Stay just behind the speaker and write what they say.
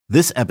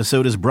This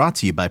episode is brought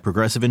to you by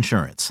Progressive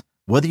Insurance.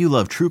 Whether you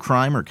love true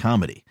crime or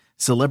comedy,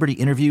 celebrity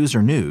interviews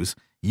or news,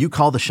 you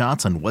call the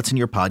shots on what's in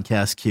your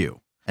podcast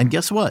queue. And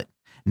guess what?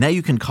 Now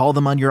you can call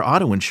them on your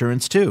auto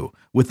insurance too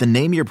with the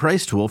Name Your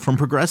Price tool from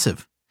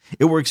Progressive.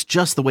 It works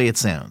just the way it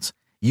sounds.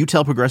 You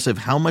tell Progressive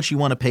how much you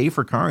want to pay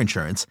for car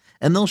insurance,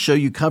 and they'll show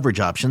you coverage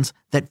options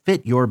that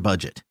fit your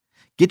budget.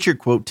 Get your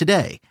quote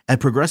today at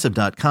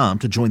Progressive.com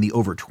to join the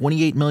over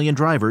 28 million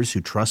drivers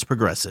who trust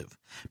Progressive.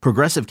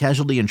 Progressive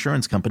Casualty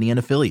Insurance Company and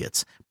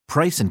Affiliates.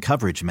 Price and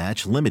coverage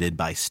match limited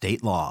by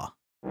state law.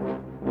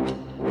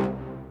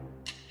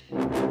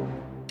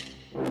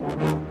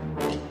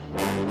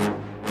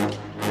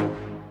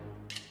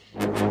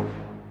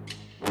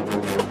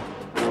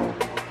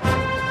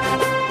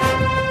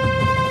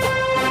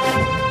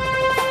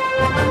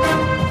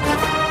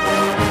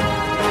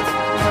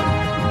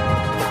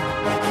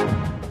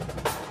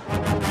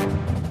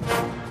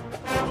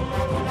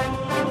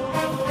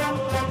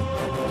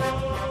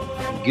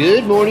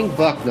 Good morning,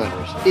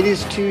 Bucknutters. It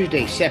is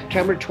Tuesday,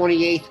 September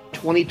 28th,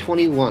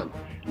 2021.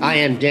 I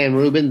am Dan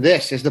Rubin.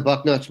 This is the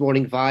Bucknuts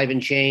Morning 5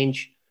 and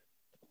change.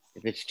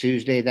 If it's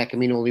Tuesday, that can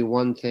mean only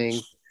one thing.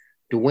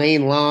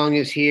 Duane Long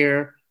is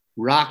here.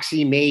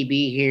 Roxy may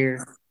be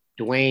here.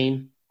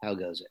 Duane, how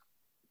goes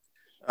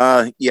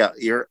it? Yeah,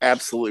 you're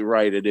absolutely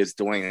right. It is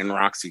Duane and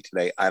Roxy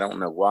today. I don't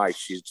know why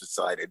she's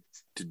decided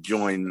to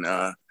join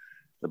the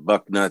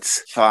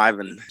Bucknuts 5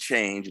 and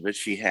change, but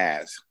she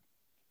has.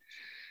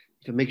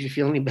 If it makes you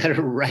feel any better,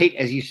 right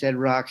as you said,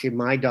 Roxy,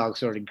 my dog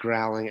started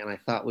growling, and I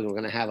thought we were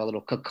going to have a little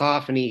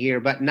cacophony here,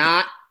 but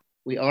not.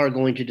 We are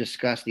going to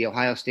discuss the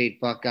Ohio State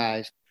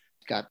Buckeyes.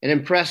 Got an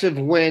impressive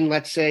win,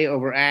 let's say,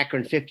 over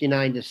Akron,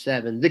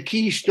 59-7. The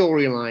key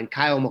storyline,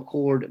 Kyle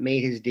McCord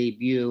made his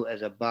debut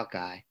as a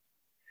Buckeye.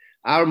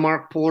 Our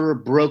Mark Porter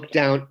broke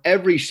down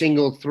every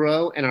single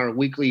throw in our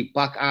weekly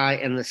Buckeye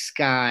in the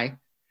Sky.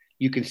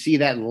 You can see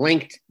that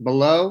linked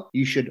below.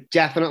 You should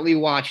definitely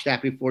watch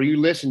that before you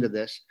listen to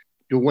this.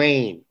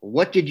 Duane,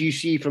 what did you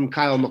see from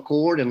Kyle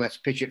McCord? And let's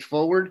pitch it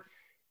forward.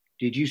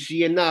 Did you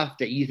see enough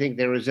that you think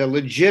there is a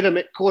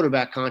legitimate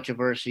quarterback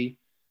controversy?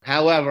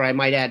 However, I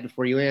might add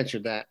before you answer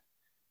that,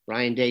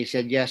 Ryan Day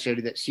said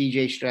yesterday that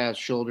C.J. Stroud's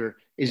shoulder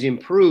is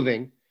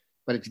improving,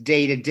 but it's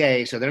day to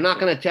day. So they're not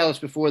going to tell us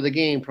before the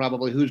game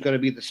probably who's going to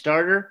be the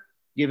starter.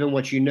 Given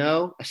what you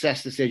know,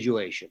 assess the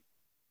situation.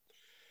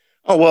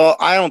 Oh, well,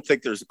 I don't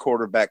think there's a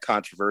quarterback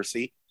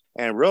controversy,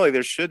 and really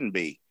there shouldn't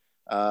be.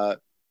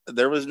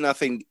 There was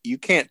nothing. You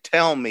can't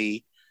tell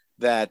me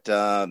that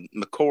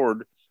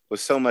McCord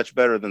was so much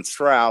better than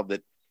Stroud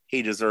that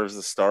he deserves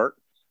the start,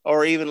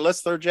 or even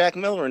let's throw Jack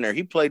Miller in there.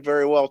 He played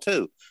very well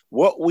too.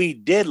 What we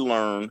did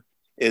learn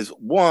is,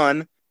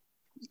 one,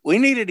 we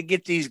needed to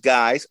get these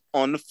guys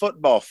on the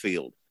football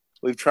field.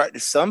 We've tried to,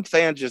 some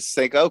fans just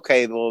think,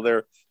 okay, well,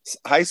 they're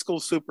high school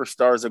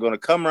superstars. They're going to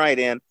come right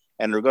in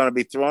and they're going to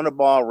be throwing the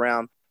ball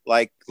around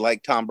like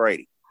Tom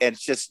Brady. And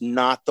it's just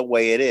not the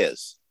way it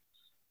is.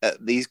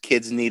 These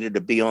kids needed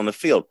to be on the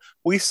field.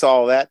 We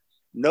saw that.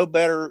 No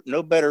better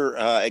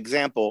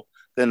example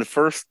than the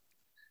first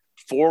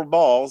four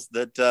balls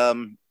that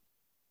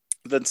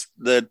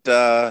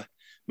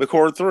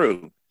McCord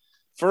threw.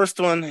 First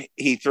one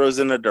he throws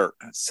in the dirt.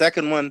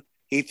 Second one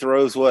he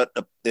throws what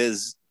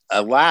is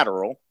a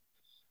lateral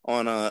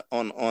on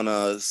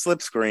a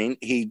slip screen.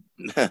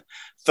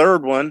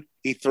 Third one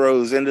he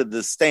throws into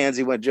the stands.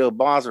 He went Joe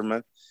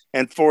Boserman.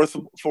 And fourth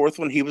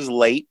one, he was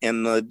late,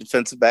 and the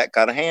defensive back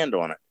got a hand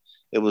on it.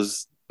 It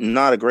was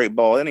not a great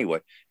ball anyway.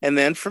 And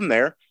then from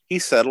there, he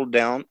settled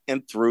down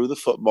and threw the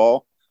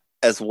football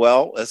as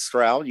well as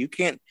Stroud. You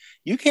can't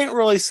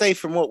really say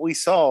from what we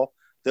saw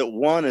that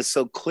one is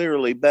so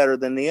clearly better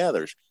than the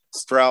others.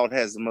 Stroud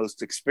has the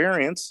most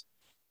experience,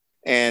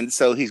 and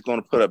so he's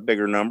going to put up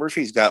bigger numbers.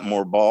 He's got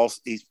more balls.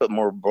 He's put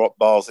more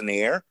balls in the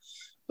air.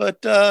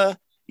 But, I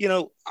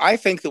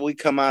think that we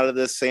come out of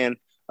this saying,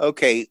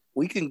 okay,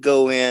 we can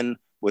go in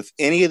with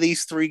any of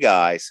these three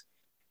guys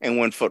and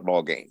win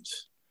football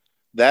games.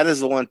 That is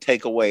the one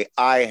takeaway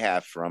I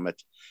have from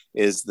it,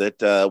 is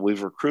that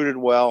we've recruited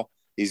well.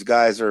 These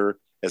guys are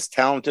as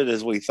talented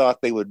as we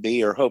thought they would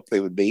be or hoped they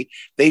would be.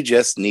 They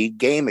just need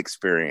game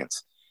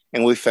experience.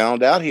 And we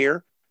found out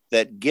here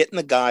that getting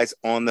the guys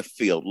on the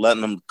field,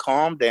 letting them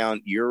calm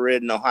down, you're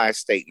in Ohio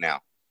State now.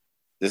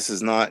 This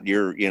is not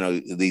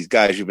these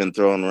guys you've been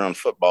throwing around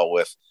football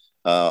with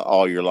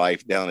all your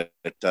life down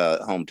at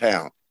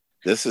hometown.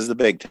 This is the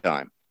big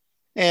time.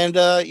 And,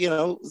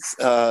 McCord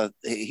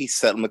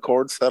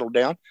settled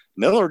down.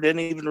 Miller didn't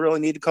even really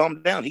need to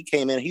calm down. He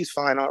came in, he's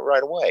fine out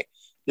right away.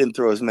 Didn't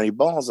throw as many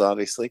balls,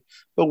 obviously,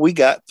 but we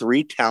got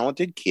three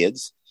talented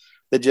kids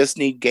that just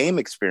need game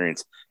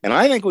experience. And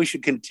I think we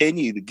should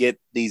continue to get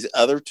these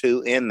other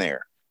two in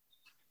there.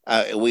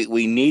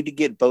 We need to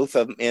get both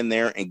of them in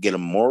there and get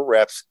them more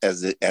reps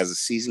as the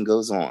season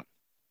goes on.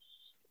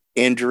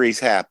 Injuries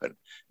happen.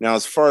 Now,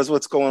 as far as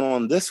what's going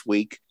on this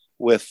week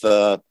with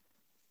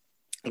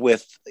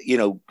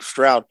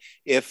Stroud,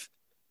 if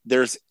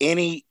there's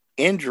any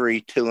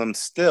injury to him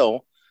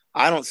still,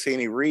 I don't see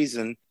any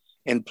reason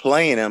in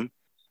playing him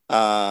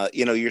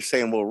You're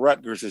saying, well,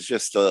 Rutgers is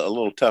just a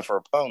little tougher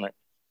opponent.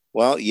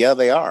 Well, yeah,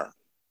 they are.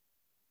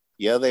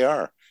 Yeah, they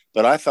are.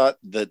 But I thought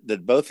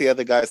that both the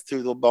other guys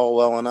threw the ball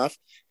well enough.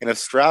 And if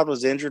Stroud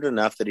was injured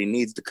enough that he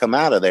needs to come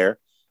out of there,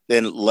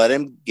 then let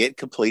him get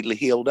completely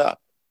healed up.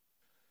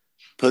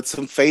 Put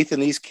some faith in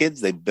these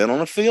kids. They've been on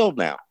the field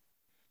now.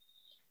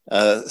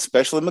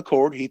 Especially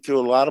McCord. He threw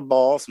a lot of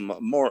balls, not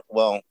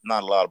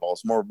a lot of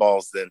balls, more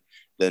balls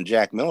than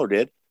Jack Miller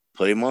did.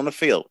 Put him on the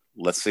field.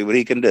 Let's see what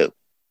he can do.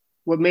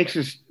 What makes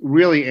this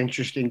really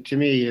interesting to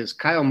me is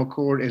Kyle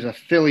McCord is a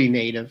Philly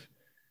native.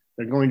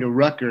 They're going to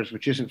Rutgers,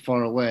 which isn't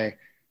far away.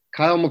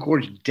 Kyle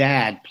McCord's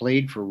dad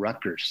played for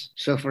Rutgers.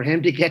 So for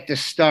him to get to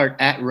start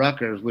at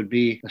Rutgers would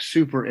be a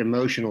super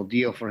emotional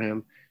deal for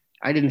him.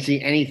 I didn't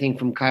see anything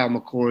from Kyle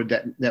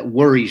McCord that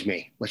worries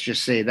me. Let's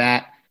just say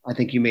that. I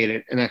think you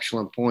made an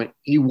excellent point.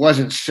 He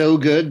wasn't so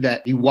good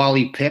that he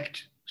Wally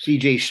picked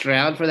C.J.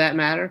 Stroud for that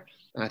matter.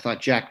 And I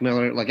thought Jack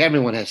Miller, like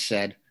everyone has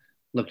said,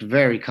 looked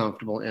very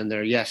comfortable in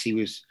there. Yes, he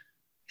was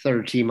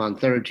third team on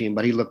third team,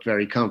 but he looked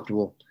very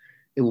comfortable.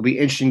 It will be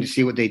interesting to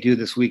see what they do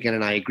this weekend,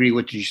 and I agree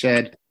with what you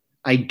said.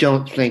 I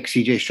don't think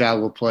C.J.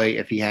 Stroud will play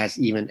if he has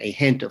even a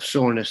hint of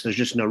soreness. There's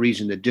just no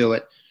reason to do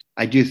it.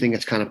 I do think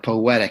it's kind of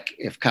poetic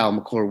if Kyle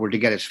McCord were to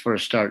get his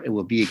first start, it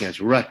will be against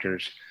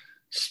Rutgers.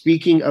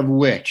 Speaking of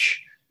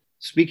which,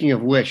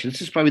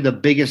 this is probably the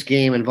biggest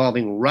game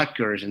involving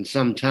Rutgers in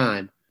some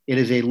time. It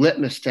is a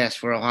litmus test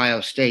for Ohio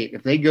State.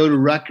 If they go to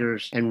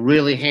Rutgers and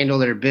really handle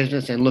their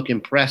business and look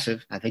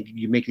impressive, I think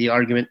you make the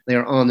argument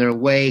they're on their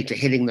way to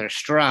hitting their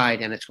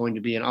stride, and it's going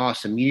to be an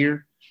awesome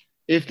year.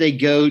 If they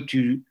go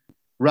to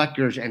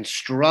Rutgers and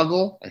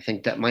struggle, I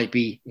think that might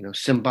be,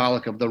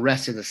 symbolic of the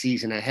rest of the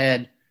season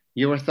ahead.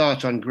 Your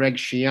thoughts on Greg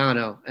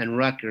Schiano and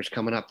Rutgers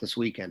coming up this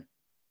weekend?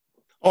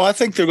 Oh, I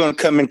think they're going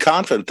to come in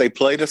confident. They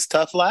played us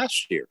tough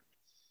last year.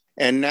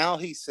 And now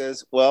he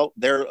says, well,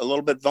 they're a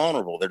little bit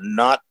vulnerable. They're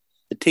not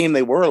the team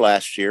they were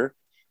last year.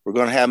 We're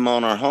going to have them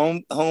on our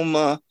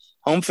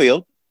home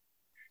field.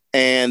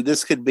 And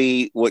this could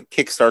be what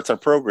kickstarts our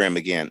program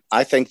again.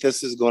 I think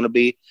this is going to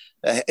be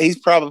he's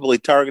probably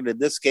targeted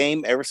this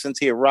game ever since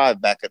he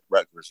arrived back at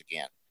Rutgers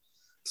again.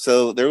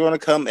 So they're going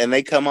to come, and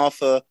they come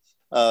off a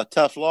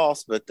tough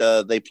loss, but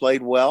they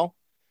played well.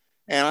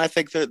 And I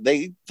think that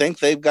they think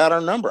they've got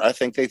our number. I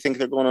think they think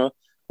they're going to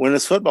win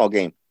this football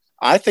game.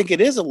 I think it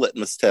is a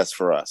litmus test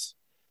for us.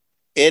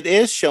 It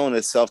is showing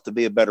itself to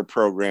be a better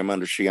program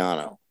under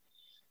Schiano.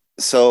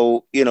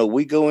 So,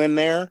 we go in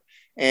there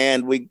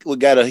and we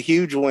got a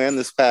huge win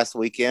this past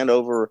weekend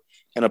over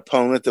an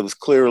opponent that was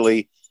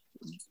clearly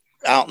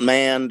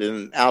outmanned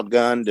and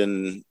outgunned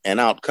and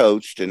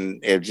outcoached,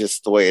 and it's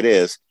just the way it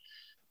is.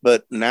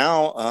 But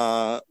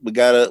now we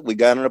got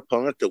an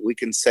opponent that we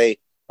can say,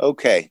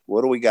 okay,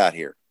 what do we got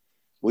here?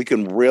 We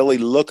can really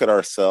look at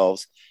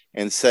ourselves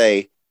and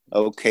say,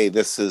 okay,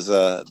 this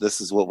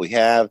is what we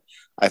have.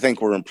 I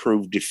think we're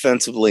improved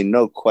defensively,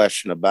 no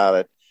question about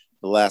it.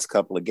 The last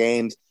couple of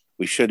games,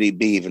 we should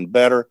be even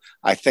better.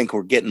 I think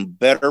we're getting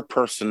better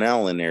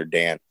personnel in there,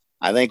 Dan.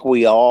 I think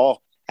we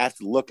all have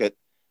to look at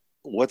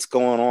what's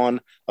going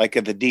on, like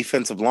at the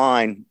defensive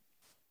line.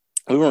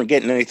 We weren't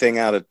getting anything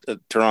out of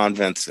Teron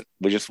Vincent.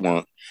 We just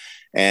weren't.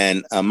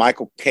 And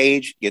Michael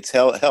Cage gets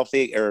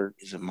healthy, or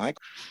is it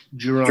Michael?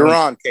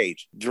 Jerron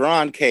Cage.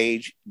 Jerron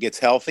Cage gets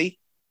healthy.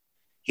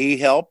 He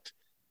helped.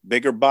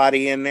 Bigger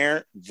body in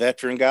there,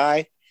 veteran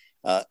guy.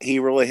 He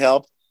really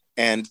helped.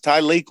 And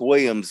Tyleek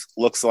Williams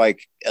looks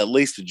like at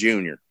least a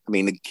junior. I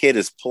mean, the kid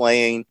is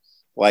playing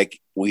like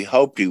we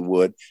hoped he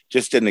would.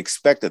 Just didn't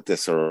expect it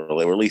this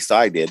early, or at least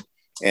I did.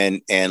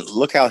 And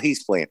look how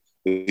he's playing.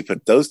 We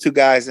put those two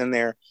guys in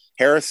there.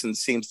 Harrison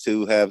seems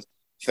to have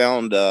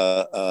found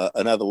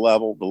another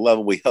level, the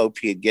level we hoped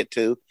he'd get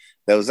to.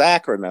 That was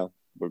Akron, though.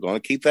 We're going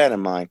to keep that in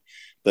mind.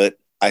 But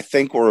I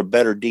think we're a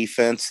better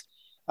defense.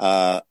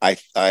 I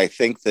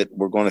think that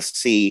we're going to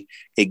see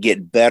it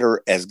get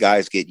better as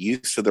guys get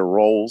used to their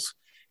roles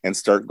and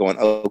start going,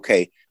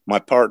 okay, my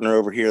partner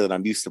over here that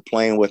I'm used to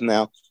playing with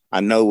now,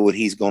 I know what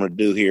he's going to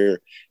do here.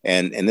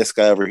 And this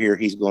guy over here,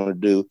 he's going to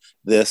do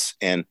this.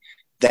 And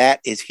that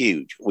is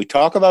huge. We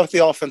talk about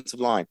the offensive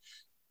line.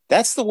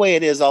 That's the way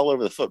it is all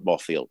over the football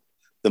field.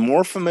 The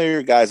more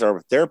familiar guys are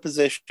with their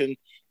position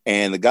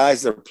and the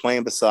guys that are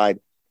playing beside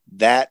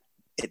that,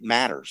 it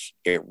matters.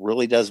 It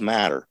really does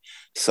matter.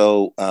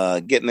 So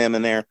getting them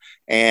in there,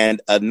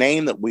 and a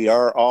name that we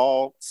are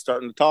all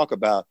starting to talk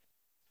about,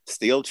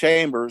 Steele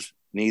Chambers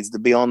needs to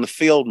be on the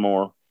field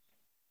more.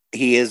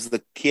 He is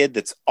the kid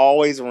that's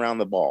always around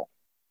the ball.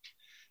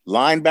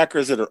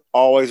 Linebackers that are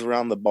always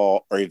around the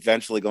ball are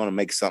eventually going to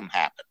make something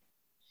happen.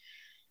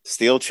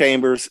 Steele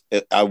Chambers,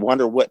 I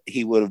wonder what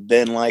he would have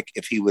been like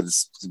if he would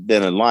have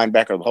been a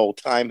linebacker the whole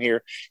time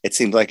here. It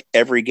seems like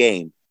every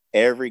game,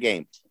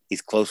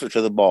 he's closer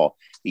to the ball.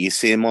 You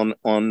see him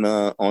on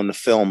the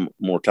film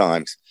more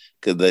times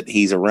because that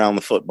he's around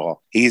the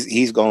football.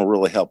 He's going to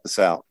really help us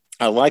out.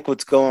 I like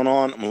what's going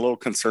on. I'm a little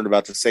concerned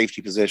about the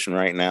safety position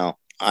right now.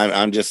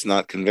 I'm just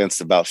not convinced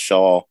about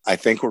Shaw. I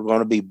think we're going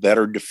to be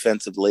better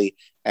defensively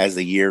as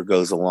the year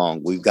goes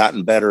along. We've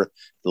gotten better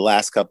the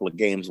last couple of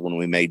games when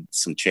we made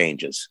some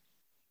changes.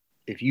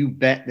 If you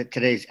bet that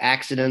today's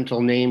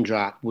accidental name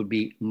drop would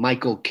be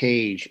Michael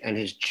Cage and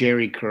his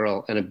Jerry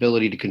curl and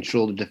ability to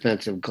control the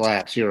defensive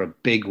glass, you're a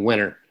big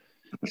winner.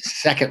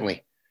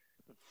 Secondly,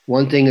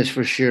 one thing is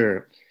for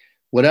sure.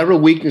 Whatever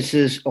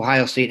weaknesses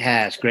Ohio State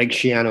has, Greg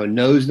Schiano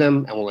knows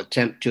them and will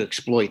attempt to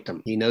exploit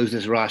them. He knows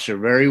this roster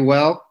very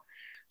well.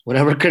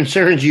 Whatever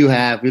concerns you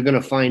have, you're going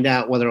to find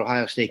out whether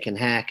Ohio State can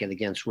hack it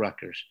against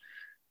Rutgers.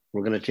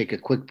 We're going to take a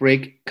quick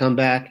break, come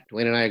back.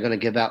 Duane and I are going to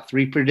give out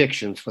 3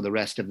 predictions for the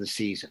rest of the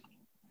season.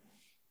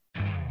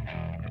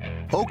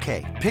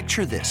 Okay,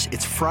 picture this.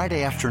 It's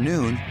Friday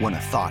afternoon when a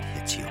thought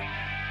hits you.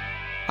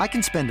 I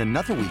can spend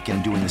another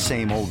weekend doing the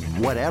same old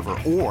whatever,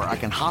 or I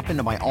can hop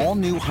into my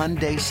all-new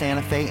Hyundai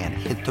Santa Fe and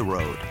hit the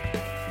road.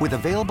 With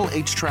available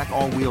H-Track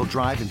all-wheel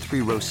drive and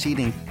 3-row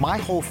seating, my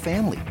whole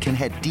family can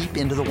head deep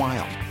into the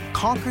wild.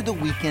 Conquer the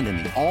weekend in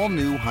the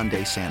all-new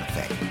Hyundai Santa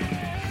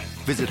Fe.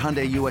 Visit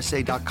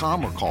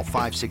HyundaiUSA.com or call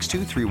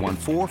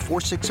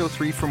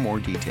 562-314-4603 for more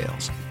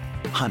details.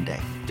 Hyundai,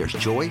 there's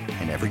joy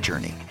in every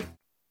journey.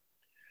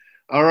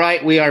 All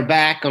right, we are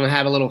back. Going to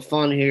have a little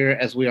fun here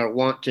as we are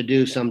wont to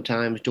do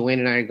sometimes. Duane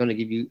and I are going to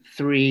give you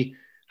 3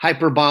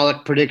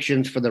 hyperbolic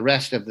predictions for the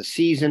rest of the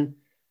season.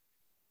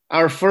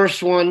 Our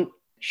first one,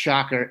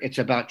 shocker, it's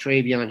about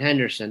TreVeyon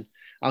Henderson.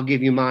 I'll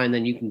give you mine,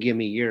 then you can give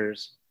me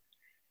yours.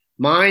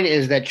 Mine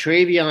is that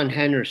TreVeyon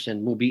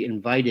Henderson will be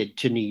invited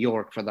to New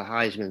York for the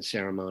Heisman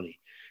ceremony.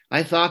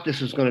 I thought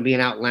this was going to be an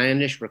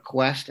outlandish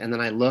request, and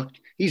then I looked.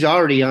 He's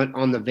already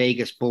on the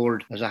Vegas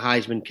board as a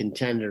Heisman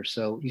contender,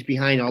 so he's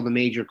behind all the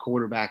major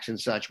quarterbacks and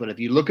such. But if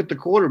you look at the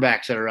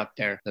quarterbacks that are up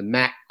there, the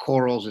Matt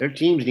Corrals, their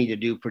teams need to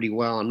do pretty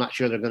well. I'm not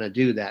sure they're going to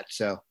do that.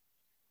 So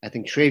I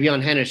think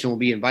TreVeyon Henderson will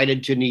be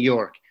invited to New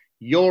York.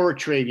 Your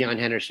TreVeyon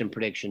Henderson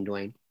prediction,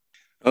 Duane.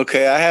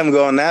 Okay, I haven't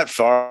gone that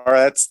far.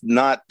 That's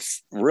not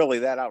really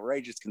that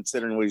outrageous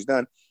considering what he's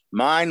done.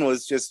 Mine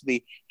was just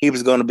he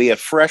was going to be a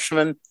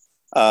freshman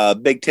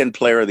Big Ten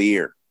Player of the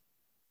Year.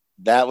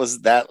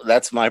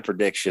 That's my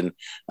prediction.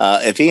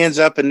 If he ends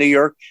up in New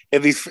York,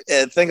 if he's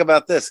think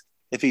about this,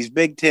 if he's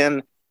Big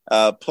Ten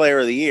Player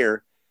of the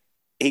Year,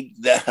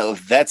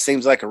 that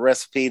seems like a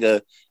recipe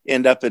to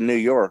end up in New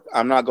York.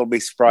 I'm not going to be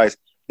surprised.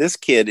 This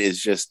kid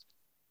is just,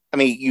 I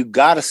mean, you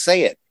got to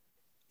say it.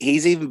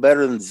 He's even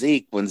better than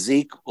Zeke when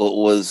Zeke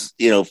was,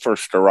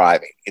 first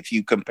arriving. If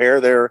you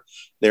compare their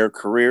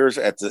careers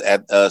at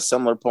a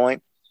similar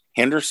point,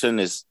 Henderson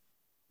is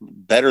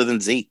better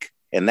than Zeke,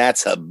 and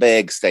that's a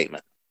big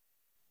statement.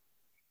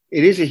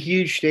 It is a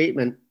huge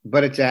statement,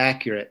 but it's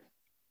accurate.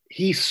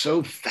 He's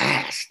so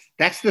fast.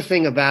 That's the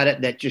thing about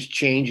it that just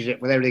changes it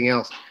with everything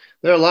else.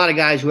 There are a lot of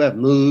guys who have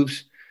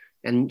moves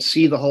and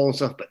see the hole and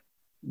stuff, but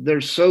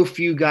there's so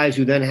few guys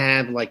who then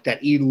have like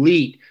that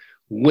elite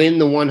win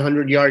the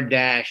 100-yard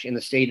dash in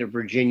the state of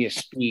Virginia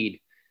speed.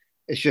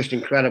 It's just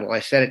incredible. I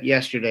said it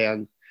yesterday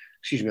on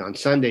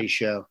Sunday's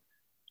show.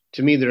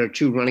 To me, there are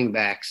 2 running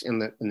backs in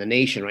the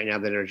nation right now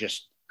that are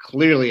just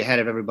clearly ahead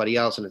of everybody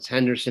else, and it's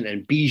Henderson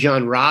and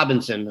Bijan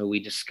Robinson, who we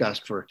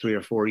discussed for 3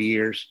 or 4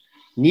 years.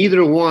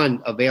 Neither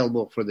one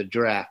available for the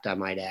draft, I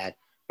might add.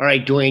 All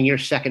right, Duane, your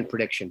second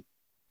prediction.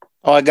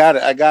 Oh, I got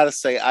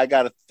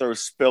to throw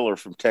Spiller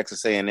from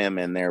Texas A&M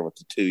in there with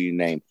the 2 you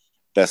named,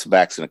 best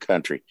backs in the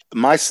country.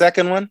 My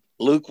second one,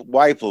 Luke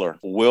Weipler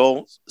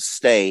will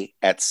stay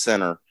at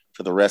center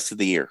for the rest of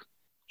the year.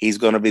 He's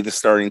going to be the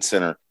starting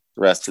center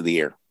the rest of the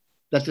year.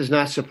 That does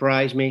not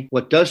surprise me.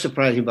 What does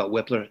surprise me about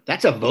Whippler,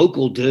 that's a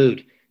vocal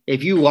dude.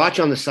 If you watch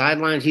on the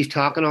sidelines, he's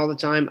talking all the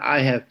time. I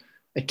have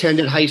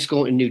attended high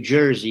school in New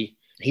Jersey.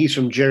 He's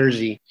from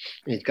Jersey,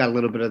 and he's got a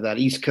little bit of that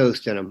East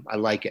Coast in him. I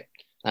like it,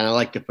 and I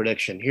like the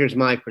prediction. Here's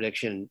my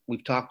prediction.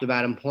 We've talked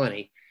about him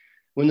plenty.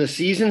 When the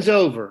season's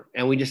over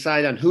and we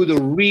decide on who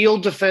the real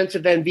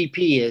defensive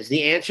MVP is,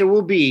 the answer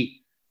will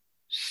be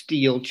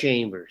Steel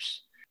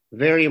Chambers.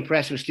 Very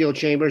impressed with Steel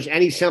Chambers,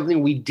 and he's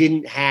something we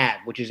didn't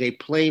have, which is a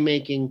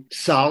playmaking,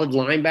 solid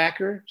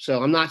linebacker.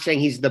 So I'm not saying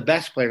he's the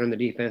best player in the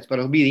defense, but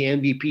he'll be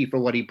the MVP for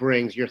what he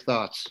brings. Your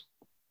thoughts?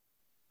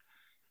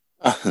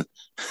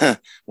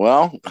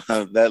 Well,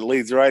 that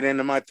leads right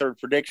into my third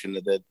prediction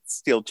that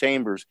Steel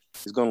Chambers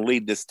is going to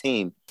lead this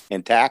team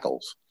in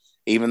tackles,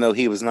 even though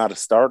he was not a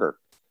starter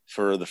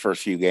for the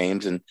first few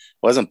games and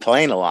wasn't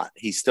playing a lot.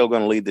 He's still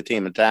going to lead the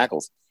team in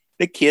tackles.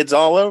 The kid's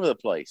all over the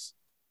place.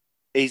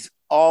 He's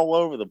all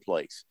over the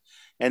place.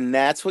 And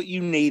that's what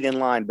you need in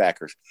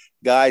linebackers.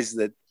 Guys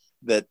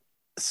that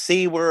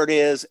see where it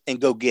is and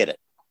go get it.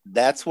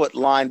 That's what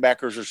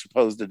linebackers are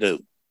supposed to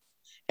do.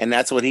 And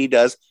that's what he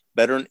does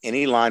better than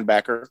any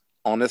linebacker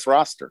on this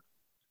roster.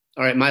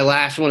 All right, my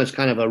last one is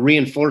kind of a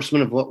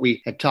reinforcement of what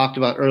we had talked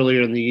about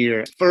earlier in the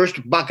year.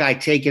 First Buckeye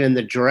taken in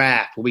the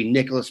draft will be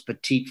Nicholas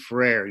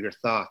Petit-Frere. Your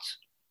thoughts?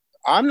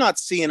 I'm not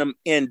seeing him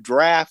in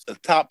draft, the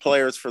top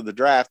players for the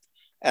draft.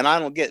 And I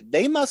don't get,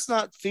 they must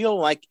not feel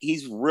like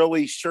he's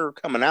really sure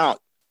coming out.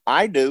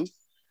 I do.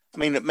 I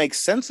mean, it makes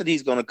sense that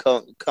he's going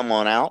to come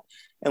on out.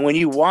 And when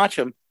you watch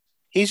him,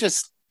 he's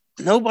just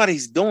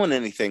nobody's doing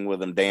anything with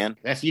them, Dan.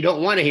 You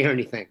don't want to hear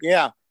anything.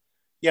 Yeah.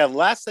 The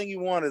last thing you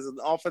want is an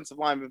offensive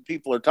lineman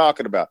people are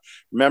talking about.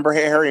 Remember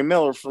Harry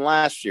Miller from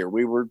last year?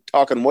 We were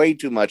talking way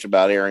too much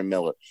about Harry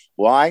Miller.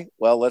 Why?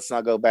 Well, let's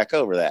not go back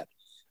over that.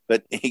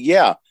 But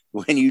yeah,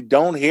 when you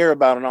don't hear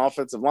about an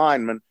offensive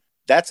lineman,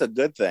 that's a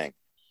good thing.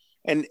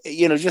 And,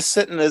 just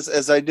sitting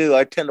as I do,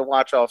 I tend to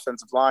watch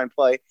offensive line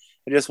play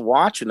and just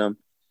watching them.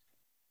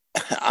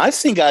 I've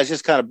seen guys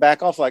just kind of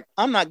back off like,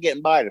 I'm not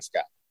getting by this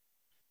guy.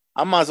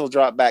 I might as well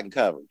drop back in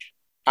coverage.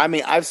 I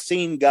mean, I've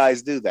seen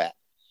guys do that.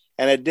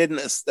 And it didn't,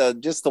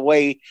 just the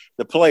way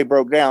the play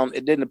broke down,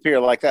 it didn't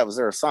appear like that was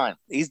their assignment.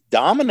 He's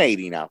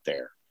dominating out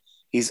there.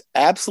 He's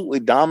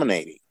absolutely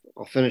dominating.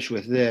 I'll finish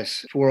with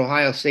this. For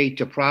Ohio State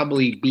to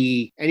probably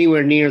be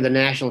anywhere near the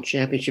national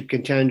championship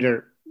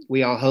contender,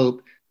 we all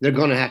hope, they're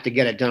going to have to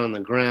get it done on the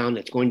ground.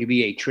 It's going to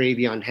be a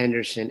Travion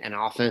Henderson and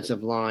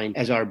offensive line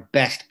as our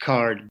best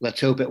card.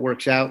 Let's hope it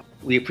works out.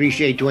 We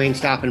appreciate Duane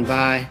stopping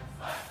by.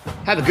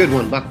 Have a good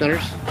one,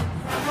 Bucknutters.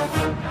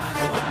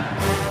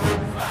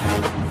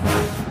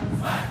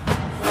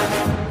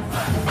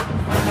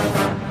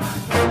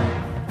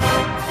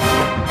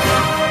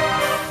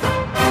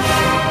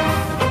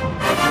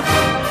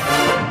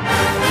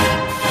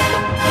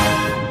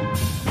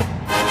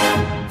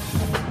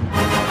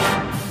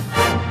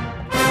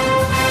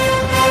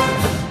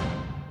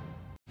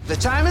 The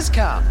time has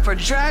come for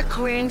drag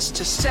queens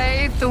to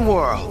save the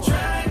world.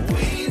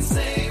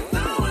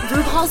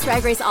 RuPaul's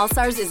Drag Race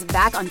All-Stars is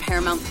back on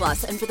Paramount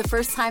Plus, and for the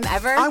first time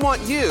ever, I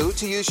want you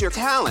to use your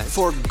talent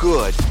for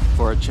good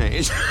for a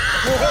change. 8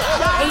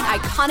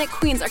 iconic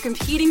queens are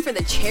competing for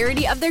the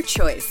charity of their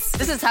choice.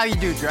 This is how you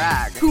do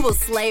drag. Who will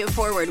slay it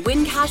forward,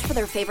 win cash for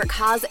their favorite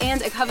cause,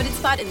 and a coveted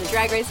spot in the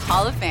Drag Race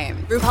Hall of Fame.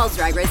 RuPaul's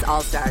Drag Race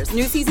All-Stars.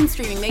 New season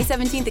streaming May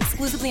 17th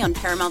exclusively on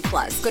Paramount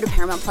Plus. Go to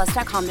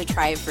ParamountPlus.com to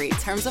try it free.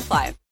 Terms apply.